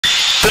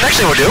So the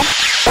next thing we'll do,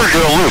 we're going to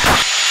do a loop.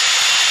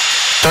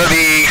 So it'll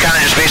be kind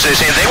of just basically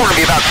the same thing. We're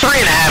going to be about 3.5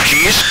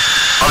 Gs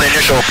on the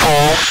initial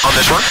pull on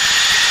this one.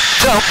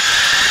 So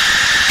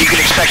you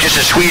can expect just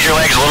to squeeze your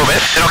legs a little bit.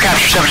 It'll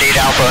capture 7 to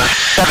 8 alpha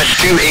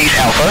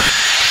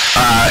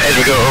as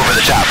we go over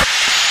the top.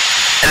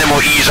 And then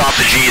we'll ease off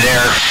the G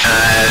there,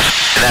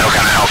 and that'll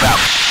kind of help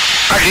out.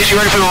 All right, Denise, you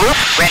ready for the loop?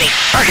 Ready.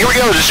 All right, here we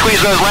go. Just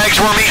squeeze those legs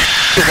for me.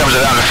 Here comes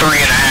about a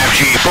 3.5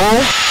 G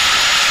pull.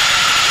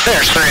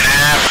 There's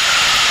 3.5.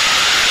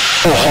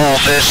 We'll hold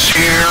this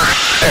here.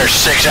 There's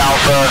 6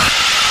 alpha.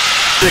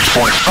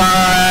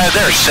 6.5.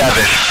 There's 7.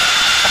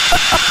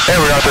 There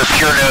we go.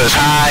 Pure nose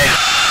high.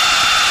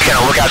 You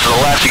kind of look out to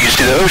the left, you can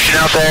see the ocean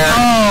out there.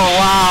 Oh,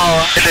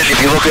 wow. And then if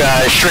you look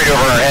straight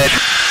over our head,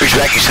 reach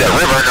back, you see that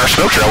river and our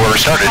smoke trail where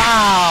we started.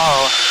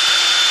 Wow.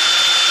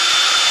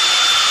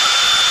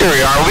 Here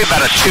we are. We'll be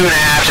about a 2.5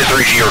 to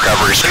 3 G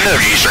recovery, so no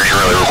G string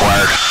really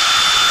required.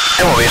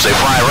 And we'll basically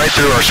fly right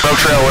through our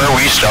smoke trail where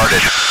we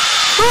started.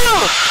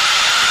 Woo.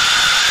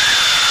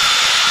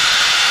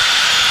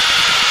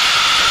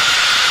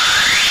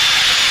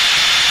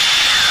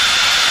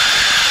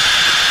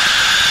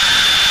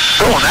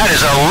 Cool, and that is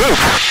a loop.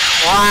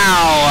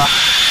 Wow.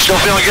 Still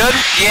feeling good?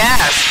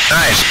 Yes.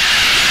 Nice.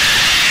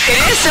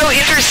 It is so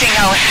interesting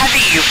how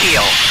heavy you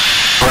feel.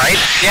 Right?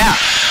 Yeah.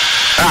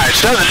 All right,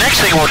 so the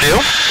next thing we'll do,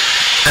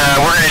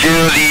 we're going to do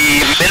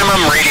the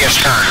minimum radius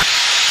turn.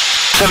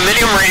 So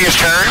minimum radius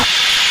turn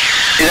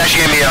is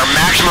actually going to be our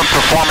maximum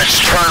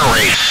performance turn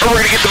rate. But we're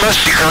going to get the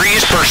most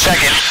degrees per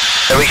second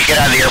that we can get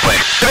out of the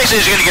airplane. So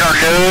basically, it's going to get our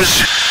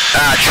nose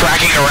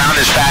tracking around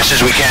as fast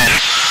as we can.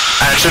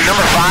 So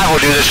number 5, we'll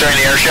do this during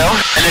the air show,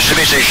 and this is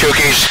basically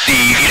showcase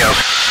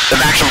the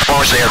maximum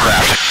performance of the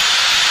aircraft.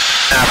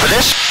 For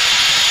this,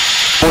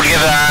 we'll give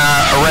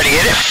a ready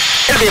hit it.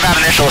 It'll be about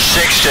an initial 6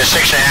 to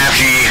 6.5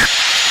 G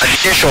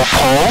initial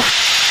pull.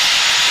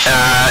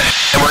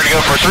 And we're going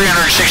to go for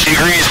 360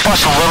 degrees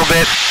plus a little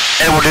bit,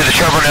 and we'll do the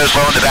turbo nose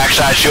low on the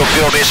backside, so you'll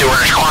feel basically we're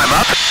going to climb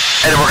up,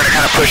 and then we're going to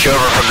kind of push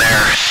over from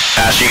there,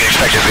 so you can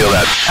expect to feel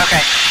that.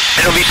 Okay.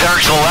 It'll be turned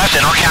to the left,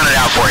 and I'll count it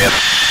out for you.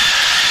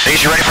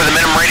 Denise, you ready for the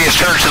minimum radius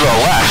turn to the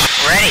left?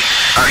 Ready.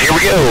 All right, here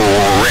we go.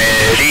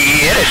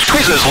 Ready, hit it.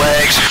 Squeeze those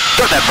legs.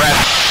 Start that breath.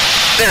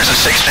 There's a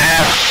 6.5.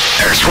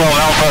 There's 12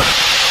 alpha.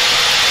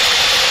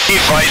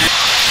 Keep fighting.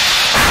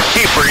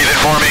 Keep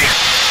breathing for me.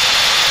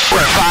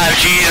 We're at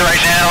 5 Gs right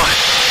now.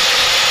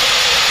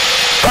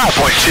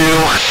 5.2.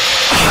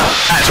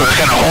 That's what it's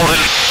kind of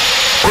holding.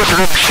 We're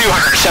through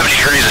 270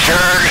 degrees of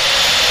turn.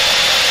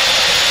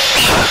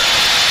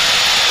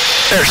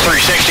 There's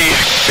 360.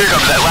 Here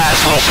comes that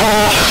last little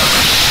pull.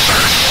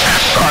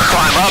 Our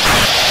climb up.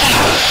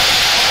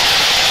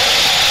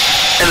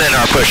 And then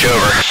our push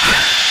over.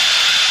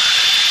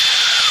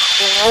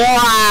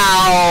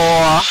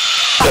 Wow.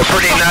 So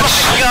pretty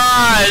nuts. Oh my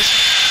gosh.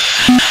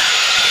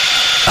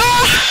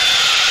 Oh.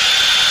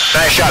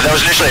 Nice shot. That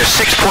was initially a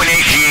 6.8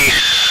 G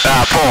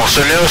pull,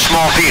 so no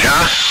small feat,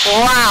 huh?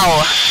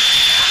 Wow.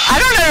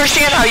 I don't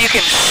understand how you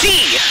can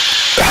see.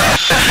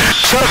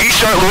 So if you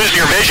start losing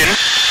your vision,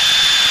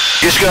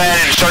 just go ahead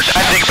and start,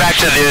 I think back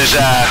to those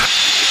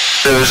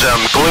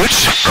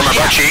glutes from our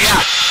butt cheeks.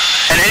 Yeah.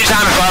 And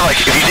anytime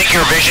if you think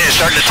your vision is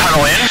starting to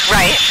tunnel in,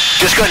 Right.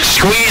 just go ahead and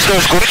squeeze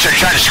those glutes and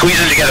try to squeeze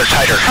them together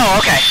tighter.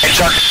 Oh, okay. And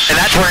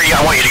that's where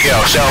I want you to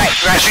go. So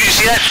Right. as soon as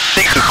you see that,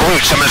 think of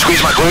glutes. I'm going to squeeze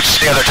my glutes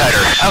together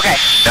tighter. Okay.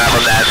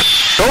 From that.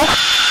 Cool?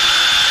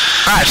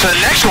 All right, so the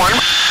next one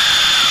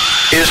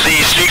is the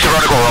sneak to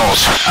vertical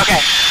rolls. Okay.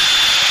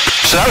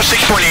 So that was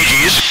 6.8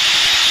 Gs.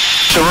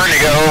 So we're going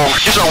to go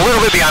just a little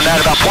bit beyond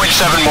that, about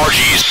 0.7 more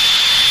Gs.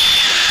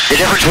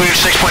 The difference between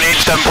 6.8 and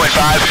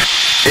 7.5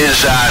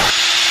 is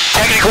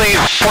technically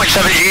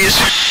 0.7 Gs,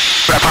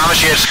 but I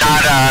promise you it's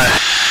not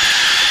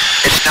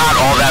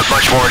all that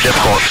much more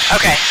difficult.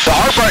 Okay. The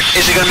hard part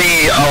is going to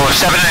be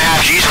 7.5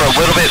 Gs for a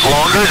little bit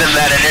longer than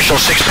that initial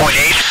 6.8,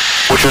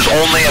 which was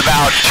only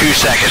about 2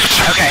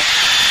 seconds. Okay.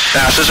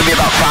 So this will be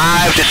about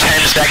 5 to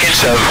 10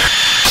 seconds of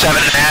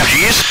 7.5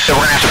 Gs that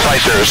we're going to have to fight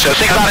through. So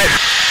think about it.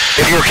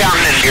 If you're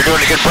counting and you're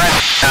doing a good breath,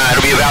 it'll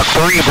be about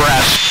 3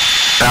 breaths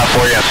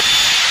for you.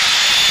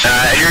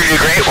 And you're going to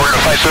do great. We're going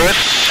to fight through it.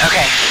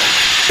 Okay.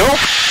 Cool.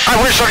 All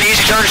right, we're going to start an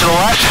easy turn to the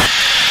left.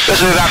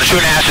 This is about a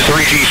 2.5 to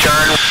 3 G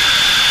turn.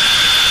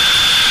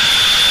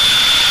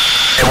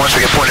 And once we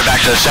get pointed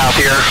back to the south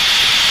here,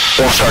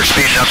 we'll start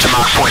speeding up to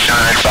Mach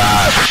 0.95.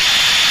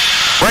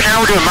 Right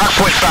now we're doing Mach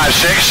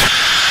 0.56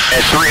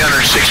 at 370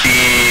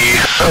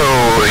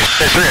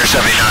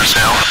 knots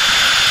now.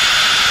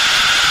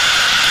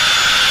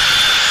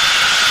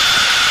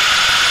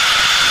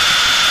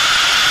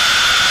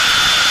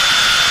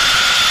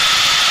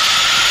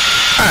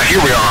 All right,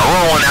 here we are,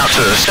 rolling out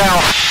to the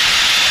south.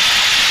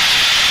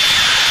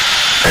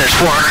 There's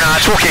 400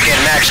 knots. We'll kick in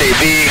max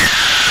AV.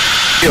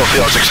 You'll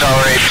feel us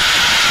accelerate.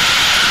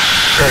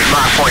 There's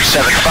Mach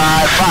 0.75,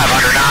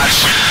 500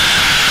 knots.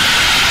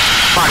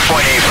 Mach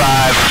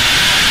 0.85.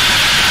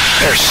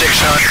 There's 600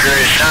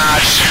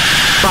 knots.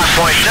 Mach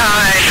 0.9.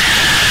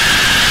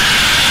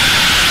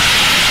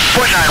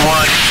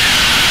 0.91.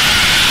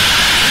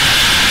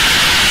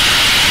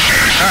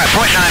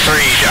 All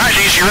right,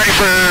 Denise, you ready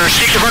for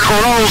sneak to vertical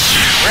rolls?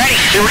 Ready.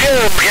 Here we go.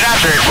 Get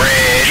after it.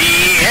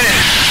 Ready, hit it.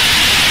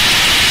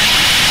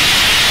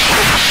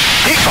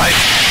 Peak fight.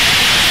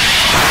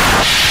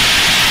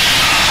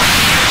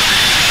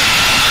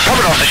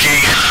 Coming off the G.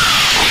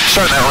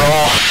 Starting that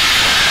roll.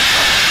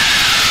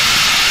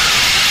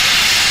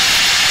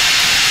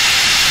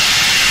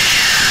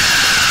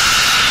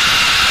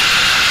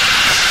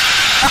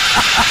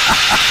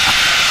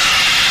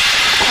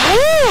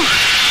 Woo!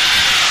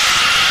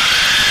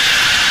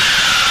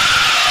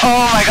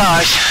 Oh my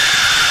gosh.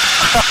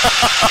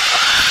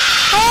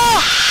 Oh.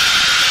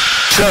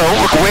 So,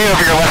 look way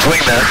over your left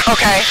wing there.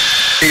 Okay.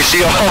 You see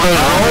all those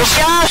rolls?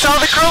 Yes,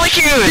 all the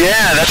curlicues.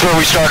 Yeah, that's where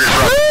we started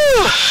from.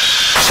 Woo!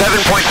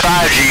 7.5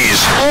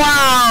 Gs.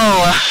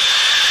 Wow.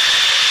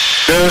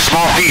 Those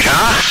small feet,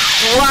 huh?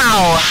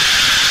 Wow.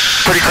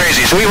 Pretty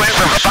crazy. So we went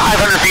from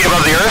 500 feet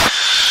above the earth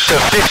to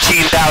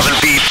 15,000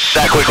 feet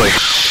that quickly.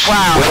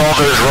 Wow. With all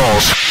those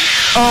rolls.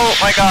 Oh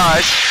my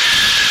gosh.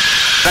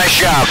 Nice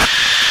job.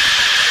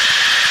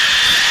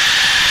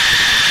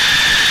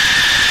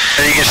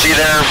 And you can see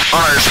there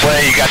on our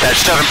display, you got that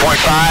 7.5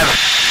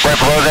 right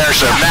below there,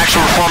 so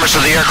maximum performance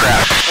of the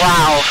aircraft.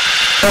 Wow.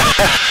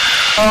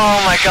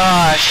 Oh my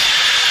gosh.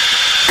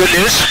 Good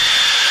news.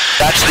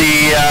 That's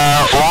the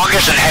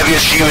longest and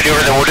heaviest G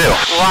maneuver that we'll do.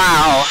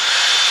 Wow.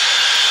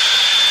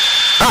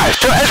 Alright,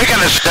 so as we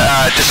kind of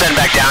descend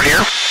back down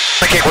here,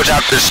 I kick what's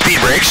out the speed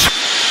brakes.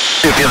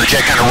 You feel the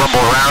jet kind of rumble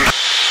around.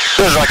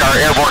 Those are like our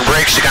airborne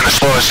brakes to kind of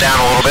slow us down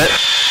a little bit.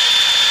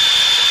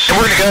 And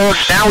we're going to go,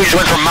 now we just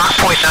went from Mach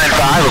 0.95,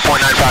 or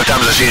 0.95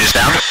 times the speed of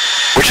sound,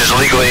 which is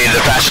legally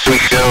the fastest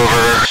we can go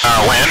over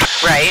land.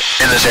 Right.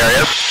 In this area.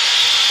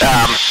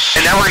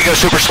 And now we're going to go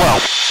super slow.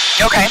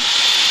 Okay.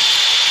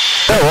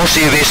 So we'll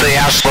see basically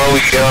how slow we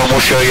can go, and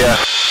we'll show you,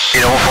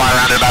 we'll fly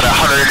around at about 100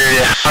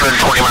 to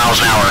 120 miles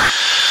an hour.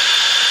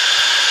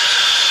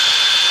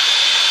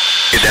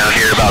 Get down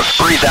here about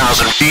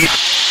 3,000 feet,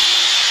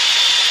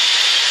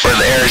 where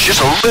the air is just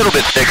a little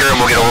bit thicker, and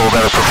we'll get a little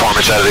better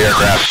performance out of the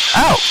aircraft.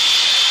 Oh.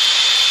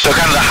 So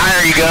kind of the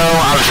higher you go,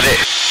 obviously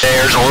the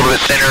air is a little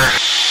bit thinner,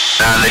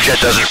 and the jet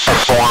doesn't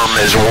perform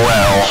as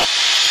well.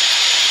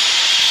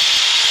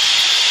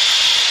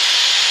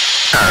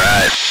 All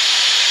right.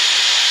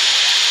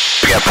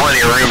 We got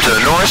plenty of room to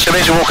the north, so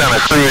basically we'll kind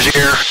of cruise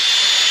here.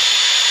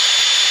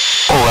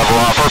 We'll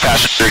level off. We're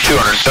passing through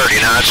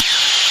 230 knots.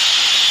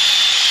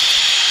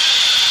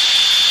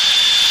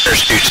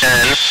 There's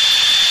 210.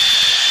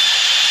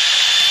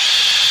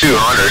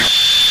 200.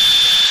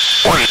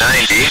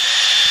 190.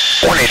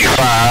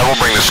 185. We'll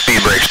bring the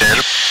speed brakes in.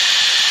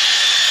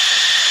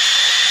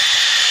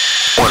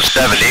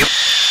 170.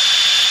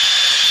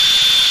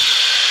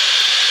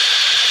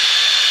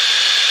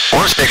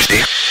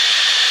 160.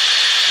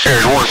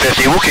 There's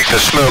 150. We'll kick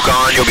the smoke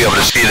on. You'll be able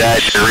to see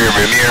that in your rear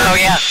view mirror. Oh,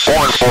 yeah.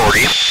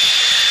 140.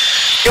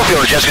 You'll feel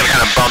the jet's going to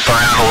kind of bump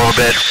around a little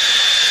bit.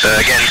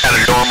 Again, kind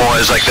of normal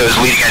as like those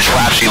leading edge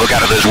flaps. You look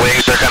out of those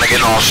wings, they're kind of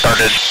getting all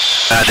started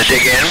to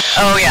dig in.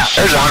 Oh, yeah.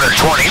 There's 120.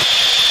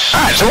 All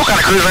right, so we'll kind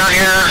of cruise around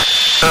here.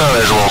 Oh,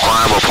 there's a little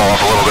climb. We'll pull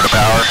off a little bit of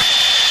power.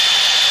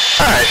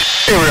 All right,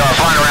 here we are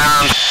flying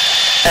around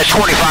at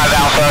 25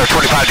 alpha or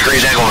 25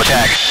 degrees angle of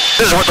attack.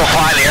 This is what they'll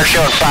fly in the air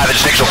show, and 5 and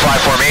 6 will fly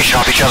formation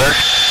off each other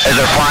as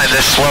they're flying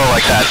this slow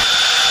like that.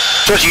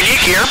 So it's unique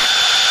here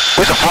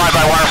with the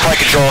fly-by-wire flight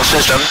control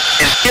system.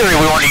 In theory,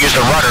 we want to use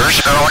the rudders,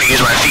 and I want to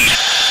use my feet.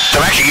 So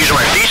I'm actually using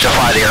my feet to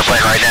fly the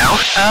airplane right now.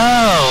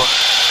 Oh.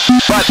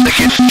 But the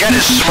jet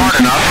is smart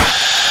enough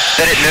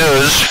that it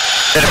knows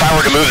that if I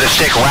were to move the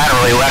stick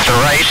laterally left or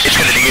right, it's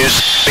going to use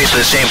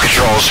basically the same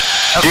controls.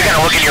 Okay. So you kind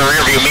of look in your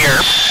rearview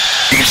mirror,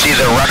 you can see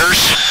the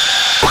rudders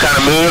will kind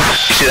of move.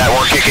 You see that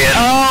one kick in?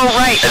 Oh,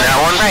 right. And that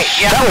one? Right,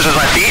 yeah. That was with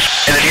my feet.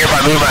 And then here if I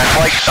move my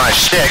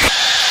stick,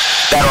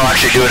 that'll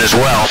actually do it as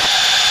well.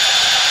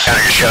 Kind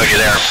of just showed you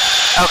there.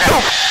 Okay. So,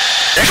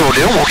 next what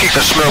we'll do, we'll kick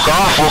the smoke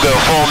off. We'll go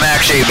full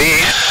max AB,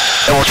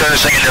 and we'll turn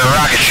this thing into a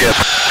rocket ship.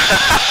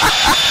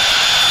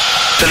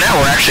 So now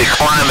we're actually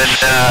climbing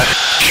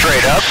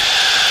straight up.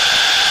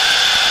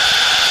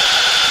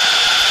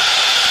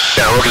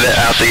 Kind of looking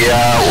out the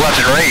left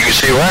and right, you can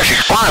see we're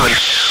actually climbing.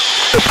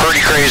 So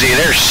pretty crazy.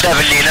 There's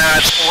 70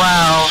 knots.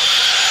 Wow.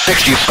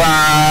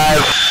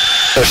 65.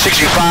 So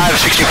 65,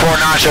 64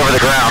 knots over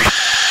the ground.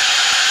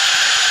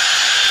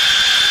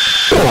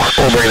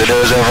 We'll bring the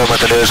nose over and let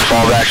the nose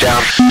fall back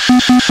down.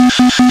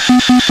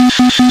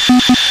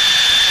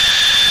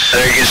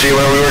 There you can see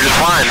where we were just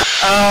flying.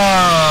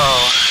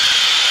 Oh.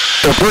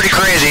 So pretty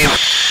crazy.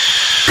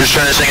 Just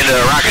turn this thing into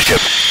a rocket ship.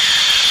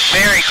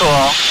 Very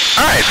cool.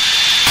 Alright,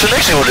 so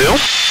next thing we'll do,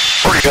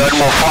 we're going to go ahead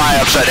and we'll fly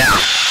upside down.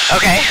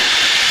 Okay.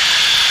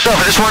 So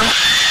for this one,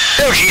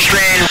 no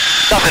G-strain,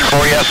 nothing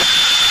for you.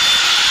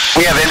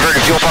 We have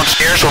inverted fuel pumps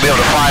here, so we'll be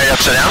able to fly it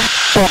upside down.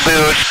 We'll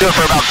do it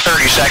for about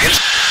 30 seconds.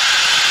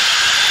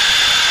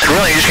 and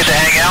really you just get to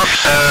hang out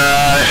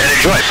and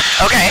enjoy.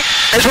 Okay.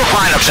 As we're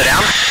flying upside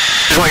down,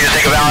 just want you to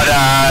think about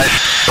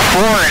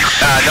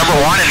number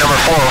 1 and number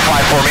 4 or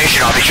 5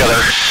 formation off each other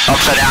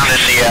upside down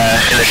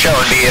in the show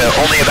and be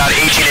only about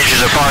 18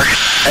 inches apart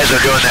as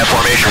they're doing that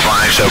formation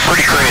flying. So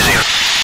pretty crazy.